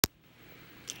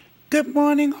Good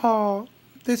morning, all.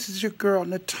 This is your girl,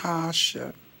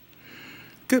 Natasha.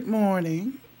 Good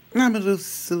morning. I'm a little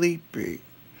sleepy,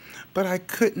 but I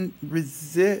couldn't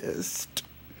resist.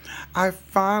 I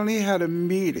finally had a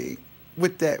meeting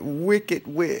with that wicked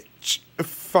witch,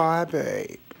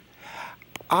 Babe.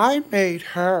 I made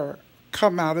her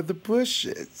come out of the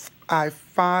bushes. I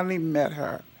finally met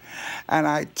her, and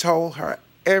I told her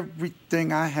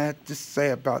everything I had to say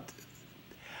about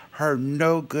her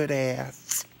no good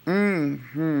ass.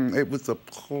 It was a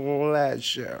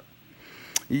pleasure.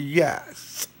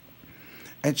 Yes.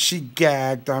 And she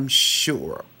gagged, I'm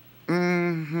sure.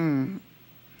 So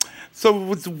it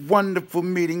was wonderful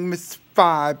meeting Miss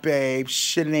Babe,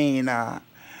 Shalina.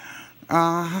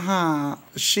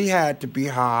 She had to be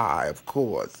high, of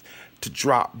course, to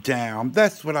drop down.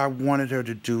 That's what I wanted her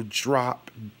to do, drop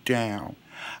down.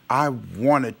 I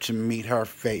wanted to meet her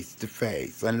face to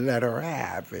face and let her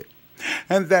have it.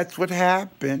 And that's what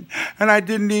happened. And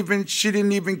she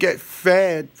didn't even get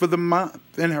fed for the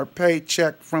month in her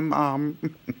paycheck from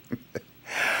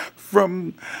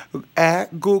from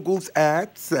Google's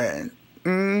AdSense.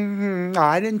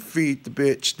 I didn't feed the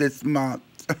bitch this month.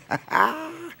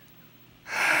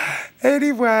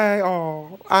 Anyway,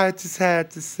 I just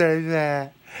had to say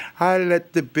that. I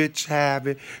let the bitch have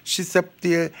it. She's up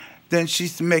there, then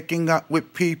she's making up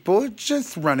with people,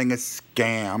 just running a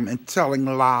scam and telling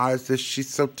lies that she's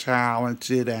so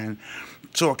talented and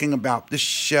talking about the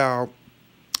show.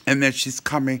 And then she's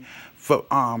coming for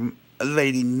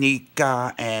Lady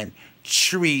Nika and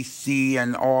Tracy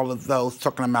and all of those,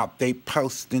 talking about they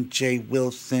posting Jay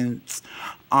Wilson's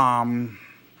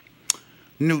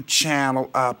new channel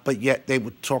up, but yet they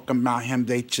were talking about him.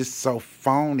 They just so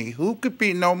phony. Who could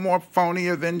be no more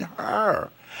phonier than her?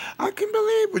 I can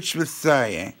believe what she was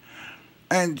saying.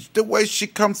 And the way she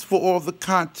comes for all the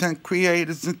content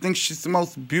creators and thinks she's the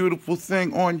most beautiful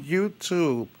thing on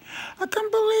YouTube. I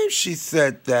can't believe she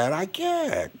said that. I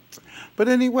gagged. But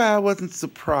anyway, I wasn't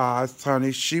surprised,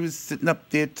 honey. She was sitting up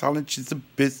there telling she's a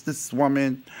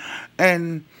businesswoman.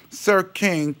 And Sir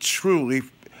King truly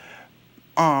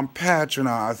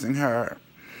patronizing her.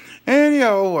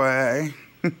 Anyway,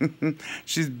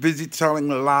 she's busy telling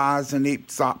lies and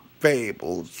Aesop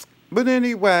fables. But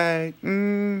anyway,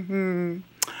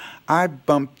 I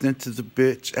bumped into the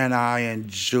bitch and I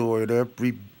enjoyed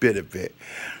every bit of it.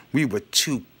 We were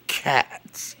two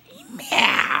cats.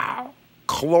 Meow.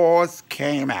 Claws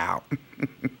came out.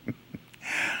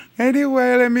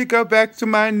 Anyway, let me go back to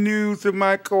my news and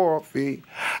my coffee.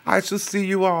 I shall see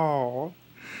you all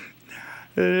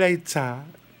later.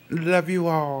 Love you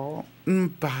all.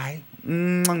 Bye.